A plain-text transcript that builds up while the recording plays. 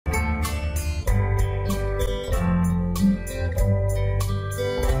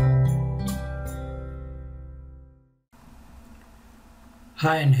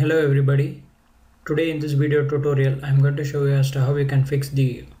Hi and hello everybody. Today in this video tutorial I'm going to show you as to how you can fix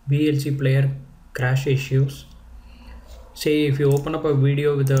the VLC player crash issues. Say if you open up a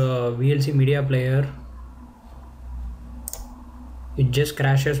video with a VLC media player, it just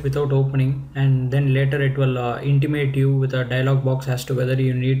crashes without opening, and then later it will intimate you with a dialog box as to whether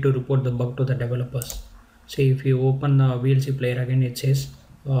you need to report the bug to the developers. Say if you open the VLC player again, it says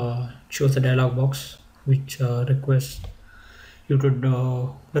shows the dialog box which requests you to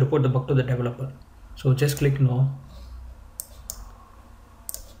report the bug to the developer. So just click no.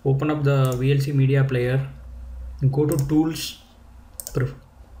 Open up the VLC media player, go to tools,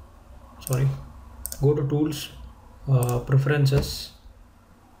 preferences,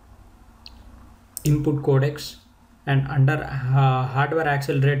 input codecs, and under hardware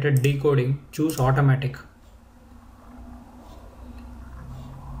accelerated decoding choose automatic.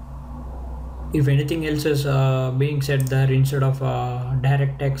 If anything else is being said there instead of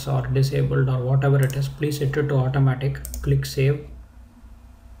DirectX or disabled or whatever it is, please set it to automatic. Click save,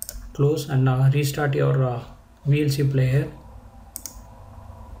 close, and restart your VLC player,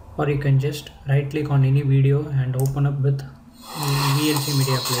 or you can just right click on any video and open up with VLC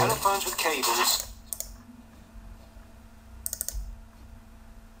media player. Telephones with cables.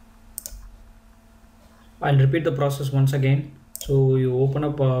 I'll repeat the process once again. So you open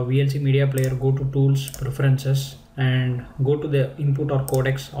up a VLC media player, go to tools, preferences, and go to the input or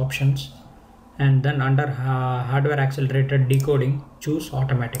codecs options, and then under hardware accelerated decoding choose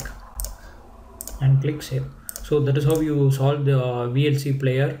automatic and click save. So that is how you solve the VLC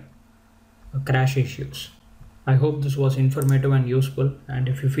player crash issues. I hope this was informative and useful, and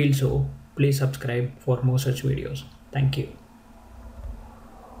if you feel so, please subscribe for more such videos. Thank you.